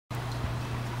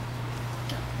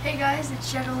Hey guys,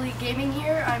 it's Gently Gaming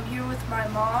here. I'm here with my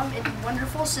mom and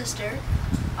wonderful sister.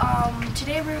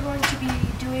 Today we're going to be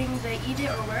doing the Eat It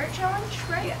or Wear It challenge,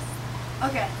 right? Yes.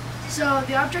 Okay, so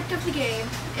the object of the game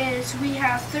is we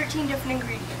have 13 different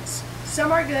ingredients.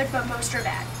 Some are good, but most are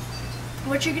bad.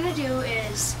 What you're going to do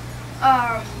is,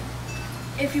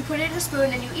 if you put it in a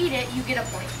spoon and you eat it, you get a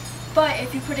point. But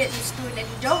if you put it in a spoon and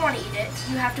you don't want to eat it,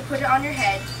 you have to put it on your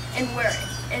head and wear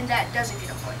it, and that doesn't get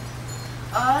a point.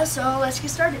 So let's get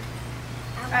started.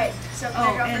 Alright, so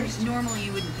can I go first? Normally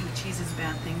you wouldn't think cheese is a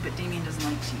bad thing, but Damien doesn't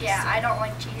like cheese. Yeah, so. I don't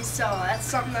like cheese, so that's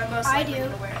something I'm most likely to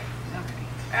wear. Okay.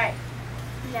 Alright,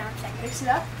 Now I'm second. mix it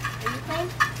up. Are you playing?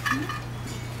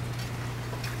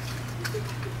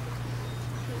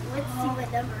 Let's see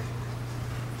what number.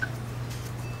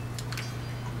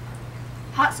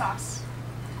 Hot sauce.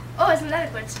 Oh, isn't that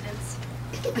a coincidence?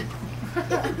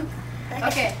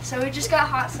 Okay, so we just got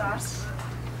hot sauce.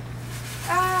 Do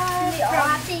we all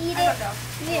have to eat I it? don't know.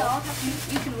 Do we all have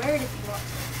to? You can wear it if you want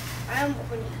to. I'm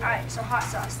going to eat it. Alright, so hot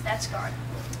sauce, that's gone.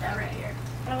 Put that right here.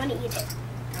 I want to eat it.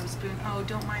 Grab a spoon. Oh,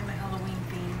 don't mind the Halloween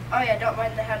theme. Oh yeah, don't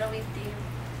mind the Halloween theme.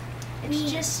 It's Me.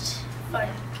 just fun.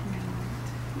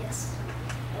 Yes.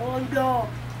 Oh no.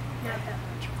 Not that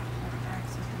much.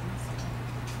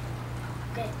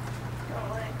 Okay. Don't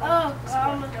let it go. Oh,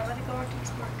 Don't let it go on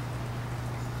textbook.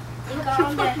 It got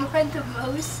on You the. went the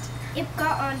most. It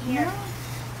got on here.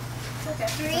 It's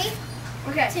okay.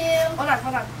 3, Okay. 2. Hold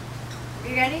on. Are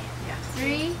you ready? Yeah.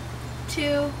 3,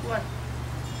 2, 1.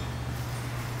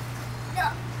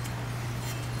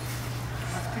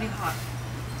 That's pretty hot.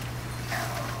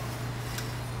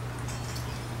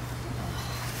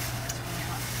 That's really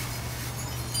hot.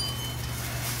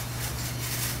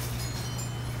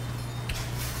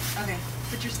 Okay,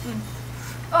 put your spoon.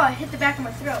 Oh, I hit the back of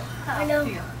my throat. I know.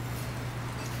 Here you go.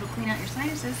 It'll clean out your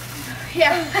sinuses.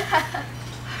 Yeah.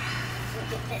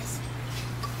 Look at this.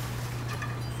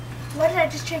 Why did I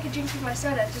just take a drink of my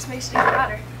soda? It just makes it even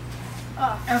hotter.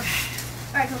 Oh. Okay.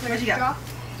 Alright, go for What'd it. you got? Draw.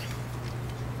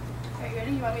 Are you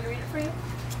ready? You want me to read it for you?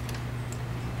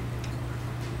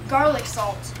 Garlic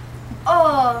salt.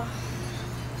 Oh.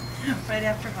 Right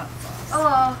after hot sauce.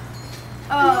 Oh.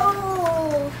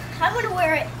 Oh. No. I want to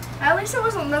wear it. At least it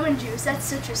wasn't lemon juice.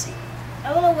 That's citrusy.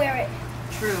 I want to wear it.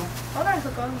 True. Hold on,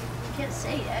 Coco. You can't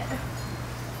say yet.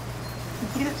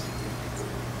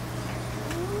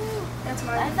 That's I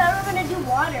mine. thought we were going to do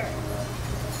water.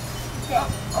 Okay.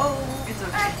 Oh. It's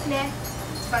okay. Nah.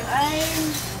 It's fine.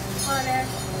 Water.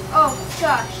 Oh,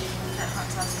 gosh. That hot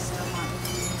sauce is so hot.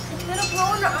 It's going to blow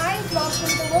in our eyes off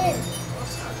from the wind.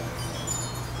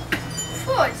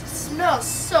 Oh, it smells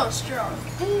so strong.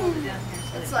 Hold it down here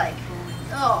so It's that like- it's rolling.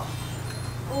 Oh.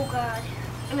 Oh, God.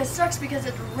 And it sucks because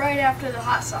it's right after the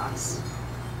hot sauce.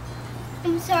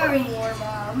 I'm sorry. More,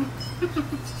 Mom.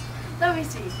 Let me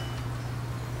see.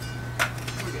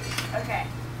 We're good. Okay.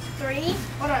 3.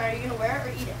 Hold on, are you going to wear it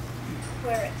or eat it?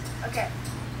 Wear it. Okay.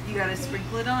 You gotta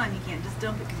sprinkle it on. You can't just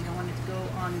dump it because you don't want it to go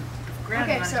on the ground.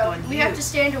 You Okay, want it to go so on we you. have to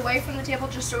stand away from the table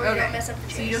just so we don't mess up the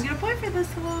chairs. So you don't get a point for this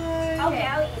one. Okay,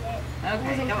 I'll eat it.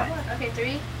 Okay, come on. Okay,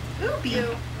 3, Ooh, 2, beep.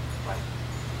 1.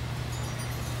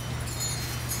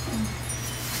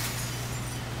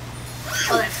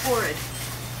 Oh, that's horrid.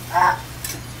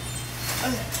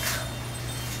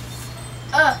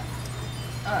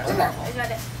 It's horrible. I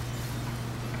got it.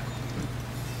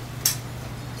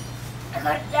 I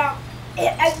got it down.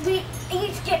 We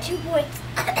each get 2 points.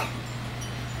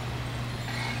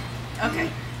 Okay.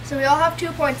 So we all have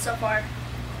 2 points so far.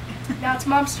 Now it's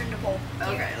Mom's turn to pull.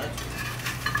 Okay, let's.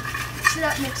 Mix it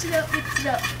up, mix it up, mix it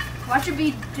up. Watch it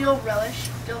be dill relish,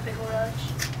 dill pickle relish.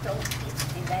 Don't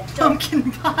do that.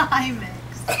 Pumpkin pie mix.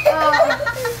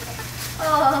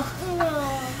 Oh.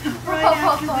 Right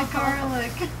after the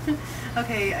garlic.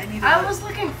 Okay, I need. I was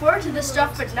looking forward to this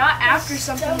stuff, but not after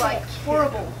something like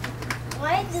horrible.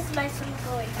 Why is this my son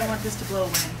going? I want this to blow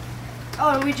away.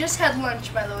 Oh, and we just had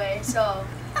lunch, by the way, so.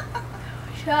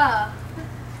 Yeah.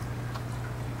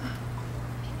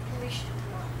 We should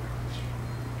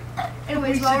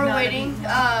Anyways, We while should we're not have waiting,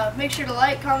 eaten make sure to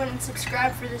like, comment, and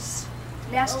subscribe for this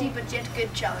nasty but yet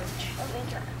good challenge. Let me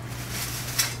try.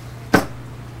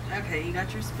 Okay, you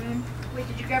got your spoon? Wait,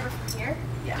 did you grab it from here?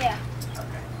 Yeah.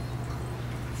 Okay.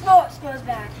 No, it smells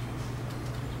bad.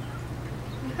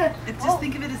 It's just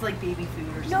think of it as like baby food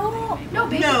or No, something. maybe. no,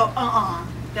 baby-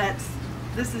 No,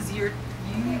 this is your,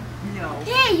 no.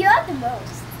 Hey, you have the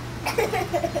most.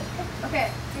 Okay.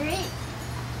 3.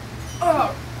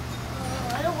 Oh,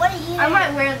 I don't want to eat it. I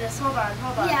might wear this. Hold on,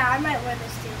 hold on. Yeah, I might wear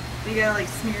this too. You gotta like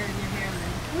smear it in your hair and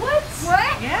then. What?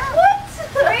 What? Yeah. What?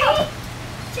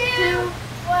 3, 2,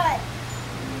 1.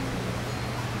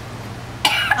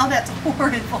 Oh, that's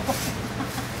horrible.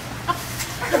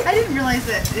 I didn't realize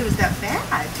that it was that bad.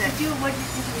 What did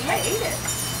you I ate it.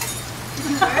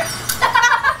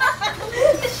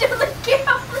 Show the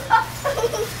camera.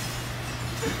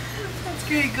 That's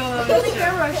great. Go on. Show the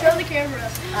camera. Show the camera.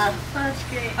 That's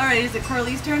great. All right, is it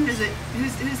Coralie's turn? Is it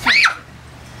whose turn? Is it?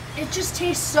 It just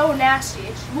tastes so nasty.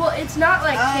 It's not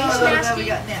like taste now nasty, we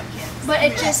got napkins. but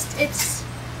it's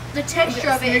the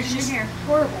texture of it is Smear it in just your hair.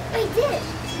 horrible. I did.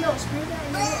 No, screw that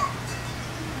in here.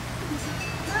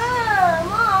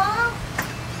 Mom.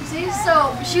 See,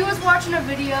 so she was watching a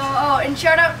video. Oh, and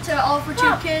shout out to All for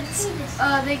Two Kids.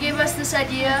 They gave us this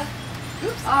idea.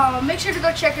 Make sure to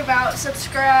go check them out.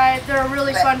 Subscribe. They're a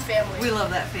really fun family. We love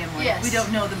that family. Yes. We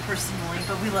don't know them personally,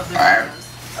 but we love their videos.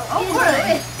 Oh,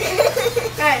 really?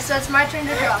 Alright, so it's my turn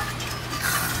to draw.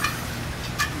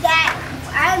 That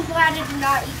I'm glad I did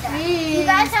not eat that. You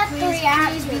guys have to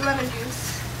react. Please be lemon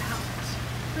juice.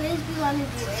 Please be lemon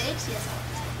juice. Yes, yes.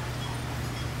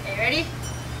 Okay, ready?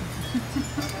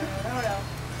 I don't know.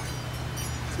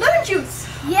 Lemon juice!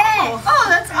 Yes. Oh,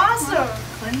 that's awesome!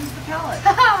 Cleanse the palate.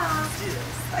 Let's do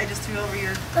this. I just threw over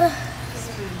your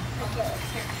spoon.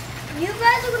 You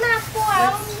guys are gonna have 4. I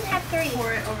only have 3.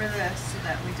 Pour it over this so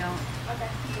that we don't.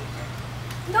 Okay.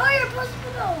 No, you're supposed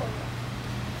to go.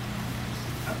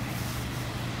 Okay.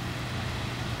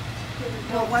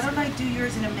 Well, why don't I do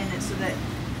yours in a minute so that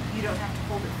you don't have to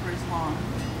hold it for as long?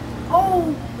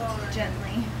 Oh,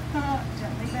 Gently.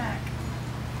 Gently back.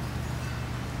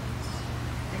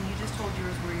 And you just hold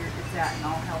yours where it's at, and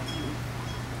I'll help you.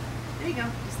 There you go.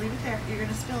 Just leave it there. You're going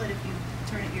to spill it if you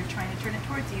turn it. You're trying to turn it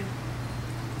towards you.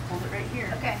 Hold it right here.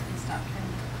 Okay. And stop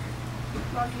turning.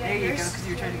 Mom, do you There have you yours? go, because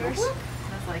you're trying to go Yours? whoop.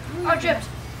 And I was like, ooh, Oh, dripped.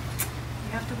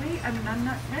 you have to wait. I'm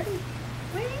not ready.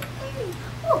 Wait.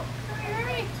 Oh,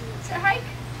 hurry. It's a hike.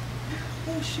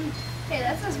 Oh, shoot. Hey,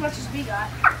 that's as much as we got.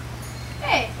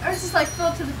 Hey, ours is like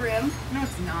filled to the brim. No,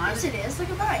 it's not. Yes, it is. Look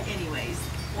at mine. Anyways.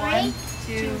 1,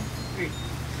 Three, 2, 3.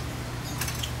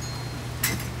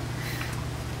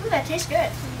 Ooh, that tastes good.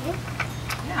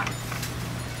 Yeah.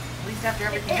 At least after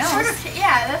everything It's else. sort of,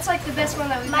 yeah, that's like the best one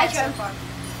that we've My had so turn. far.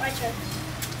 My turn.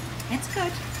 It's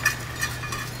good.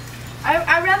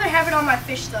 I'd rather have it on my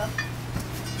fish though.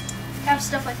 Have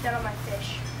stuff like that on my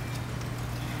fish.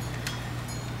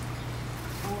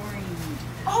 Orange.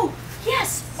 Oh,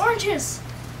 yes, oranges.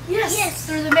 Yes, Yes.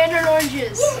 they're the mandarin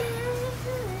oranges.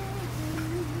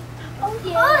 Oh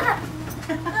yeah.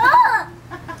 Oh.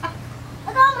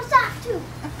 I got almost off too.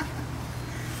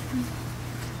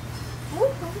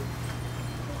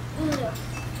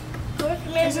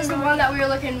 This is the one that we were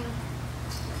looking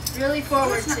really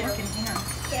forward It's not to. working. Hang on.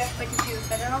 There, but did you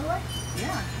fit it all the way?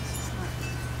 Yeah. It's just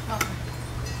not.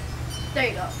 There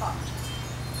you go, it popped.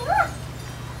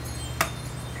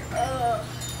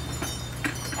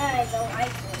 I don't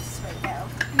like this right now.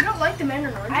 You don't like the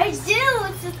mandarin oranges? I do.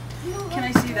 It's just, Can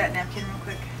I see that napkin real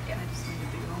quick? Yeah. I just need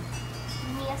a big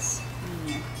one. Yes.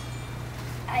 Yeah.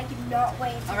 I cannot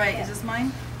wait. All right. Is this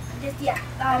mine? Yeah.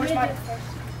 Where's I'm gonna mine? do it first.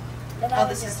 Then Oh, I'll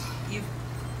this do is it. you.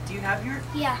 Do you have your?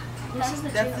 Yeah. This is the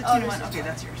That's tuna. the Oh, tuna this one. is Okay, one.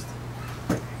 that's yours.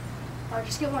 Oh,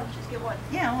 just get one. Just get one.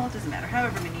 Yeah. Well, it doesn't matter.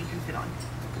 However many you can fit on.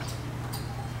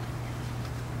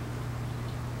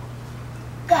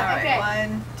 Go. All right. Okay.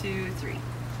 1, 2, 3.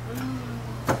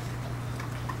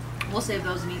 We'll save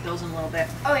those and eat those in a little bit.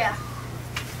 Oh yeah.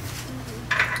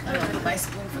 I'm gonna put my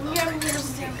spoon for those. Yum, right there. yum,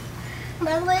 Just yum. take it.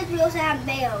 By the way, we also have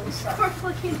mayo. So. We're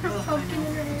looking for Oh, I pumpkin know.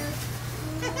 in her hair.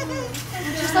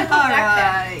 Just like a All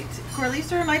backpack. right. Coralie's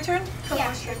turn. My turn.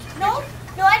 Yeah. No,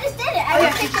 no, I just did it. I Oh,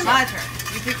 just yeah. picked them My up. turn.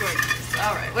 You pick oranges.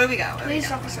 All right. What do we got? What do we Please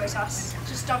got? don't be soy sauce.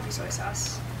 Just don't be soy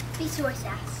sauce. Be soy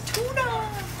sauce. Tuna.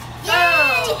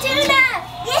 Yay, tuna!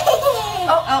 Yay!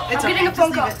 Oh, it's I'm okay. getting a Just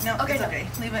phone leave call. it. No, Okay, it's no. okay.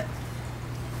 Leave it.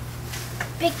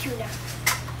 Big tuna.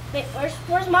 Wait,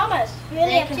 where's Mama's? We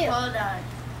only have 2. hold on.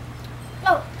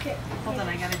 Oh, okay. Hold on.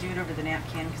 I gotta do it over the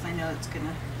napkin because I know it's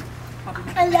gonna probably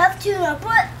make. I love tuna,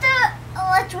 but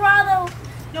let's rather.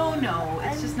 No.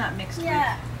 It's just not mixed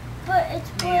Yeah, but it's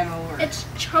with mayo or. It's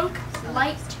chunk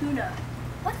light tuna.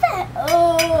 What the heck?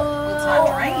 Oh. Well, it's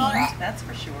not drained. That's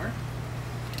for sure.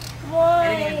 I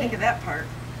didn't even think Why? of that part.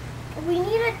 We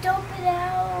need to dump it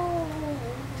out.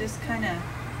 Just kind of.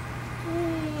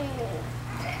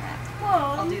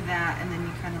 Mom, I'll do that, and then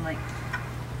you kind of like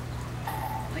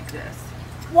this.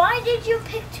 why did you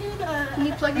pick tuna? Can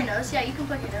you plug your nose? Yeah, you can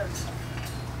plug your nose.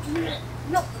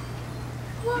 No.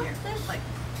 Well, Here, like.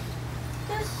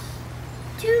 there's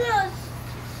tunas.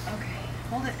 Okay,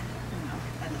 hold it. No,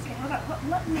 that Okay, doesn't. hold on.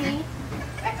 Let me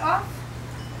back off.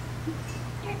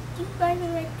 You guys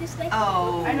are like this, like.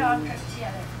 Oh. I know. I'm trying to.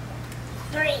 Yeah, there.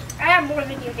 3. I have more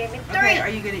than you, David. 3. Okay, are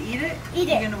you gonna eat it? Eat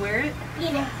You it. gonna wear it?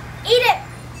 Eat it. Eat it.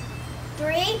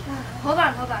 3. Hold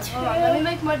on. Let me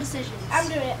make my decisions. I'm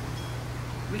doing it.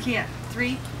 We can't.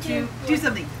 3, 2, 2, do 1.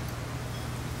 something.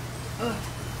 Ugh.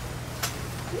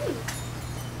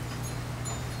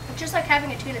 It's just like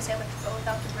having a tuna sandwich, but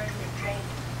without the bread and the drain.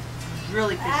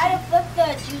 Really I had fishy. to flip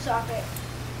the juice off it.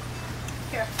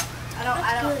 Here. I don't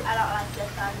like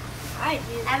this one. I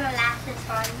do. I don't like this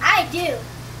one. I do.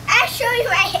 I'll show you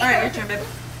right here. Alright, your turn, babe.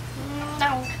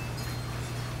 No.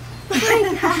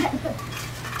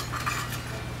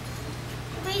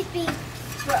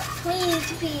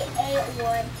 Please be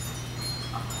A1.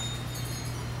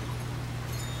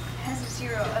 It has a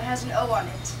 0. It has an O on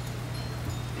it.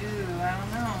 Ooh, I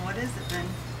don't know. What is it then?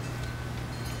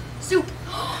 Soup.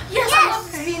 Yes, I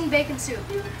love bean bacon soup.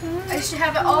 I used to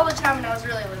have it all the time when I was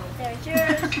really little. There's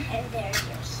yours and there's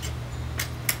yours.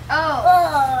 Oh,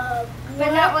 Oh,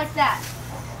 but not like that.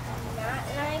 Not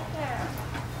like that.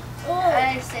 Oh,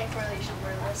 I say Corley should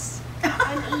wear this.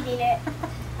 I'm eating it.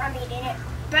 I'm eating it.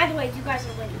 By the way, you guys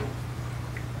are winning.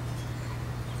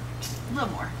 A little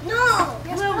more. No!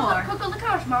 Yes, little Coco, more. Coco, look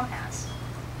how much Mom has.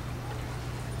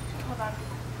 Hold on.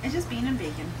 It's just bean and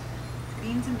bacon.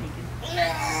 Beans and bacon.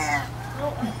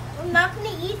 No, I'm not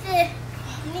gonna eat it.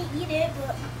 I'm gonna eat it,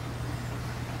 but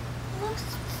it looks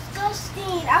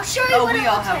disgusting. I'll show you Oh, what we it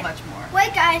all looks have like. much more.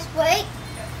 Wait, guys, wait.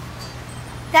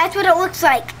 That's what it looks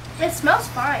like. It smells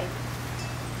fine.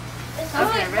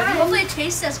 Okay, ready? Hopefully it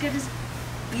tastes as good as.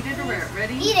 Eat it or wear it.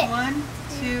 Ready? Eat it. 1,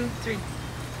 2, 3.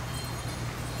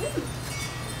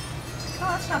 Oh,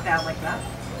 that's not bad like that.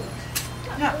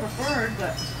 Not preferred,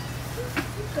 but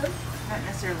not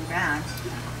necessarily bad.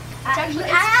 actually- I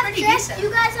it's have pretty 6. decent. You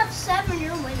guys have 7.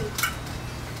 You're winning.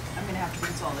 I'm gonna have to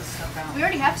rinse all this stuff out. We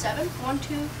already have 7. 1,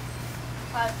 2,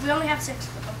 5. We only have 6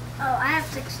 of them. Oh, I have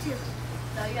 6 too.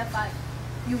 No, you have 5.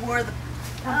 You wore the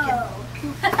pumpkin. Oh.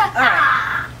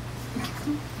 Alright.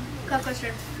 Coco's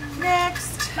turn.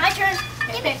 Next. My turn.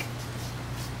 Okay, pick.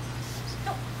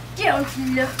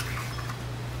 Don't look.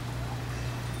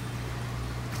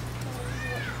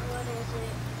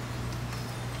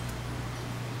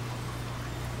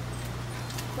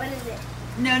 What is it?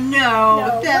 No,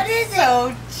 No, that's what is it?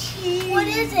 so cheese. What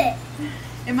is it?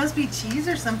 It must be cheese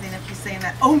or something if you're saying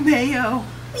that. Oh, mayo.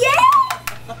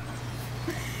 Yeah!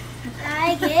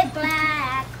 I get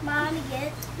black. Mommy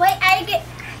gets. Wait, I get.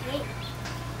 Wait.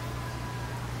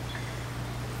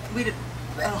 We did.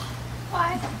 Oh.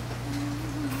 Why?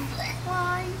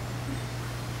 Why?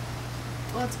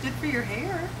 Well, it's good for your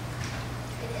hair.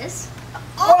 It is.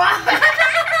 I'll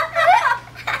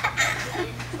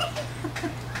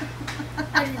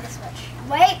do this much.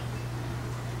 Wait.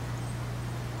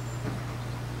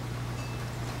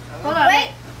 Hold on.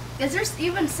 Wait. Is there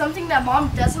even something that Mom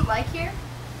doesn't like here?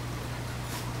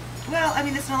 Well, I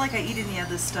mean, it's not like I eat any of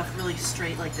this stuff really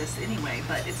straight like this anyway,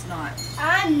 but it's not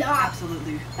I'm not.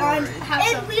 absolutely I'm, horrid. Have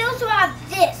and some. we also have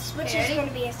this, which Ready? is going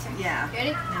to be a second. Yeah.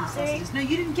 Ready? And sausages. No,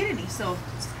 you didn't get any, so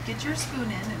get your spoon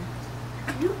in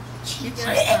and get Cheese.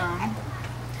 your some.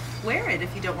 Wear it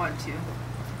if you don't want to.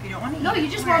 If you don't want to eat No, it, you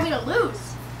just wear want me it. to lose.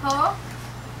 Huh?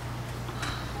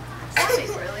 Sorry,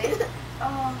 really.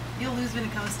 Oh. You'll lose when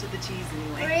it comes to the cheese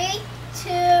anyway. 3, 2.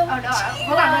 Oh no!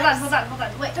 Hold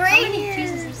on. Wait, 3. how many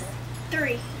cheeses is it?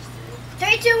 3.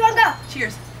 3, 2, 1, go.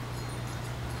 Cheers.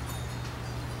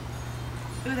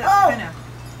 Ooh, that's Oh. kind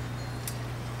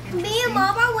of. Me and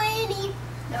Mom are winning.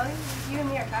 No, you and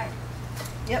me are tied.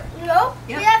 Yep. No?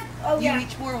 Yep. We have. Oh, You yeah.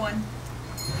 each wore one.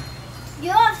 You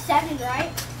have 7,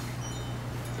 right?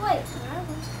 Wait.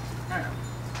 I don't know.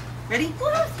 Ready?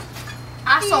 What?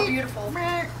 I saw beautiful.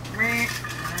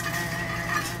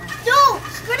 No!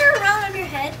 Spin it around on your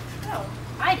head. No.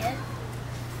 I did.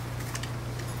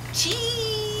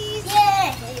 Cheese!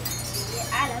 Yeah.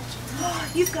 I love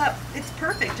cheese. You've got, it's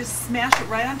perfect. Just smash it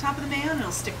right on top of the mayo and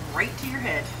it'll stick right to your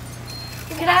head.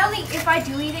 Can I only, if I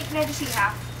do eat it, can I just eat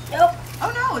half? Nope.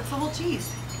 Oh no, it's the whole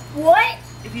cheese. What?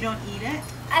 If you don't eat it,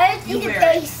 I just You need the wear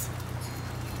it. base.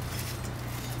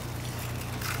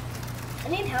 I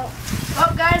need help.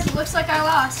 Well, guys, it looks like I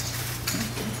lost.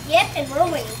 Yep, and we're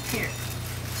winning. here.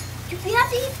 We have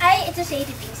to eat. It's a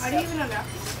safety piece. How do you even know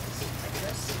napkins like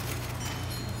this?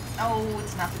 Oh,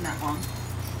 it's not been that long.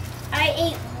 I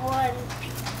ate 1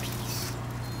 piece.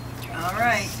 All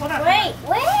right. Hold on. Wait,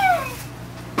 where?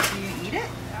 Do you eat it?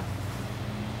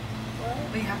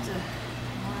 What? We have to.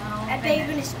 Well, I bet you're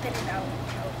gonna spit it out and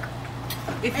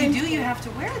choke. If you do, you have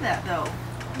to wear that though.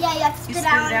 Yeah, you have to You spit spit it it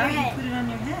out out, on your you head. put it on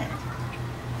your head.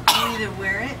 You either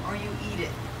wear it or you eat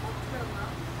it.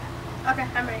 Okay,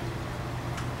 I'm ready.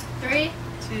 3.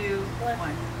 2,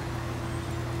 1.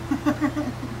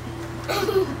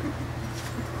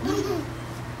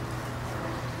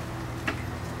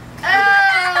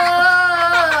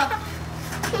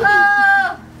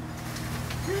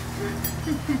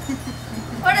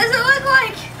 What does it look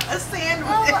like? A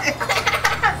sandwich.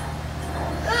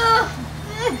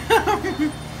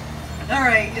 All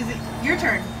right, is it your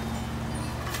turn?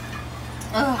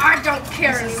 Ugh. I don't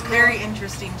care This is a anymore. very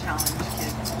interesting challenge,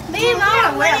 kid. Me and I gotta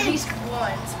Mom win at winning. least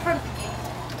one. It's part of the game.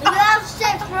 You have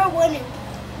 6 for winning.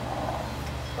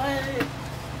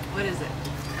 What is it?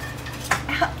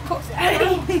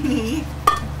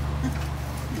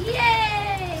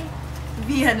 Yay!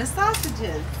 Vienna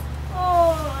sausages.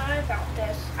 Oh, I got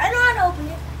this. I know how to open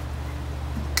it.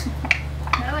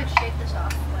 Can I like shake this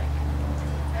off? Like,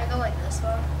 can I go like this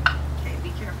one? Okay, be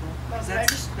careful. Mom, 'cause can I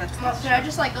just, that's Mom, can I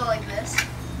just like go like this?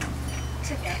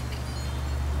 It's okay.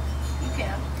 You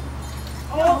can.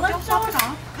 Oh, No, it don't looks pop so, it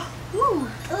off. Ooh,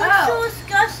 it looks so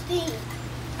disgusting.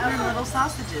 they're little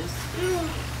sausages.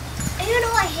 And you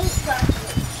know I hate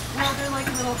sausages. Well, they're like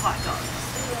little hot dogs.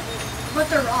 But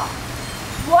they're raw.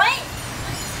 What?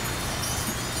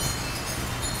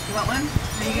 You want one?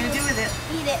 What are you gonna do with it?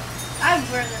 Eat it. I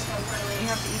wear this one You really.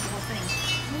 have to eat the whole thing.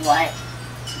 What?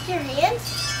 With your hands?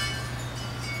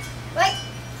 What?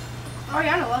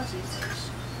 Ariana loves these things.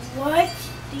 What?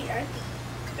 The earth.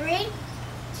 3,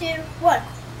 2, 1.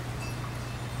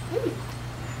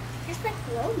 It's like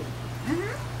bologna.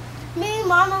 Mm-hmm. Me and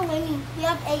Mom are winning. We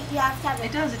have 8. You have 7.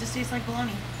 It does. It just tastes like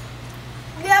bologna.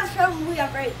 We have 7. We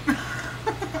have 8.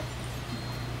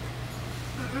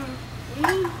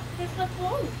 It's like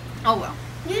bologna. Oh well.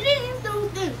 You didn't eat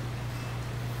those things.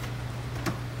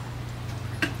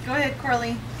 Go ahead,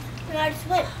 Corley. And I just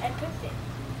went. I picked it.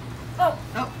 Oh.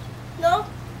 Oh. No.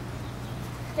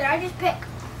 Did I just pick?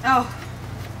 Oh.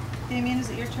 Damien, is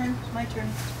it your turn? My turn.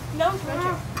 No, it's my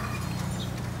turn.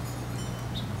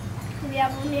 We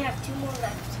only have 2 more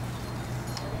left.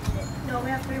 No, we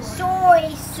have 3 more.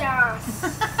 Soy sauce.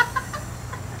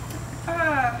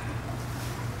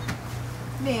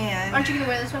 Man. Aren't you gonna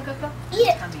wear this one, Coco? Eat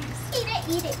it. Tummies. Eat it,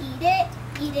 eat it, eat it.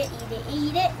 Eat it, eat it,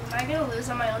 eat it. Am I gonna lose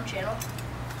on my own channel?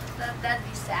 That'd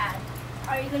be sad.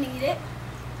 Are you gonna eat it?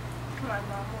 Come on,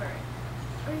 Mom, wear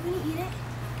it. Are you gonna eat it?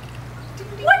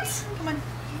 What? Come on.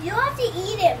 You have to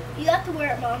eat it. You have to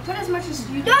wear it, Mom. Put as much as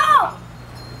you do. No!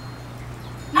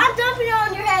 I'm dumping it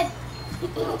on your head.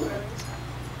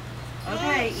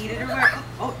 Okay, eat it or wear it.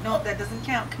 Oh, no, that doesn't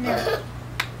count. Come here.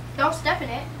 Don't step in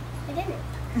it. I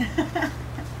didn't.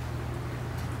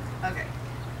 Okay.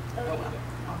 Oh, Oh, well. eat it.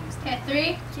 I'll use that.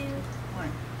 Okay, 3. 2.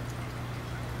 1.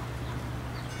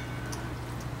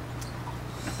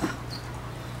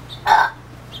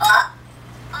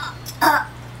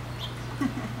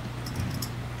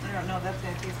 I don't know if that's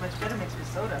going to taste much better mixed with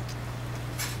soda.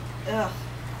 Ugh.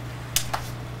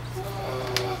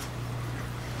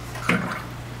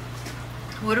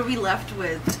 What are we left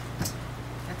with?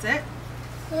 That's it?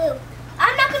 Blue.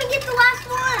 I'm not gonna get the last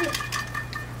one.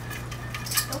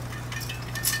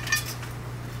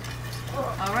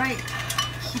 All right.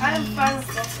 I'm fine with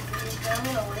both of these, but I'm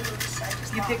gonna lose. I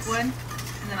just You pick lost. one,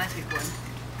 and then I pick one.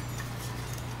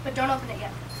 But don't open it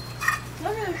yet. I'm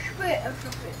gonna spit. I'm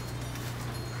gonna spit.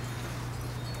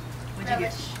 What'd you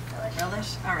Relish. Relish. get?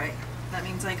 Relish? All right. That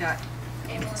means I got.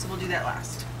 A1. So we'll do that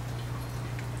last.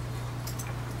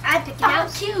 I pick it out.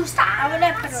 Barbecue I'm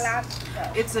gonna put it out.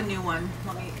 It's a new one.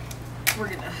 Let me. We're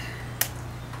gonna.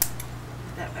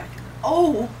 Put that back in.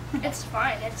 Oh! It's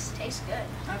fine. It tastes good.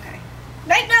 Okay.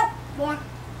 Right now. One.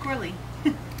 Corley.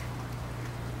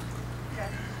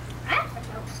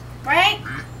 Right.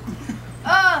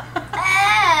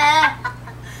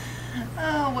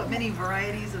 Oh, what many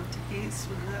varieties of taste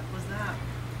was that?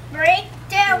 3,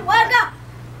 2, 1, go.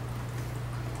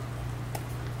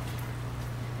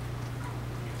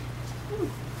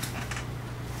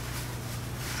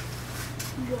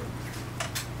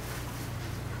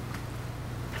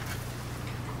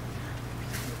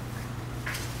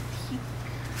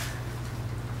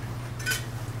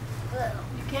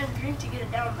 You can't drink to get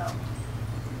it down though.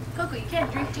 Coco, you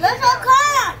can't drink to get Let's it go, down.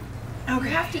 come on. You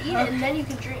have to eat it and then you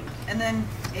can drink. And then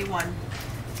A1.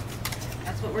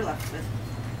 That's what we're left with.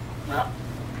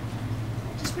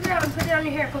 Just put it out and put it on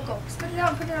your hair, Coco. Just put it out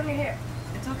and put it on your hair.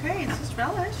 It's okay. It's just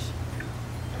relish.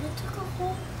 It took a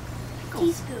whole Pickles.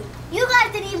 teaspoon. You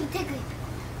guys didn't even take it.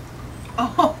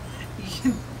 Oh,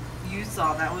 you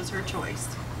saw that was her choice.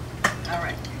 All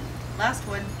right. Last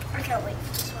one. I can't wait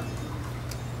for this one.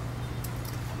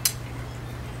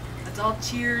 Let's all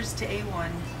cheers to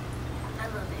A1. I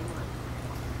love A1.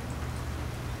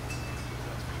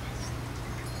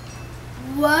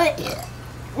 What?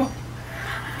 Oh,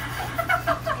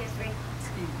 Here's 3.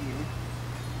 excuse you.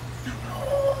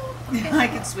 I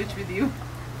can switch with you.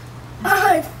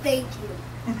 Thank you.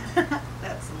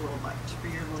 That's a little much for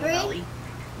your little 3, belly.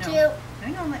 No. 2,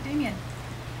 Hang on, let Damien.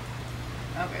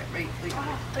 Okay, wait.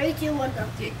 3, 2, 1, go.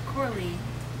 Get Corley.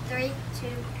 3, 2,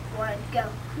 1, go.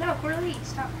 No, Corley,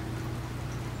 stop.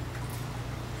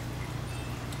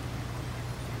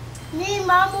 Me and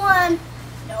Mom won.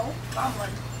 No, Mom won.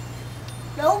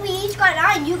 No, we each got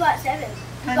 9. You got 7. You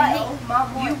Honey, got No, 8.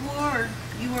 Mom won.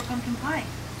 You wore pumpkin pie.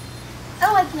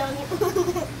 I like Noni.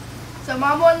 So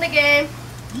Mom won the game,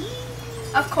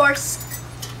 of course.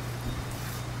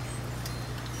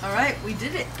 All right, we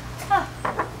did it.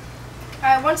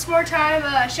 Alright, once more time,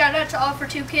 shout out to All for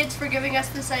Two Kids for giving us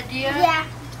this idea.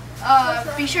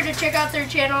 Yeah. Be sure to check out their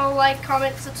channel, like,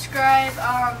 comment, subscribe,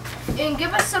 and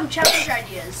give us some challenge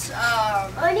ideas.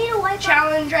 I need a wipe.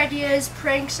 Challenge ideas,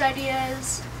 pranks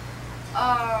ideas.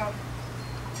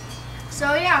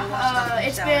 So yeah, We'll watch that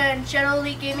it's shower. been Shadow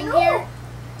Elite Gaming No. here.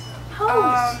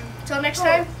 Hose. Till next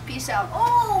time, peace out.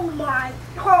 Oh my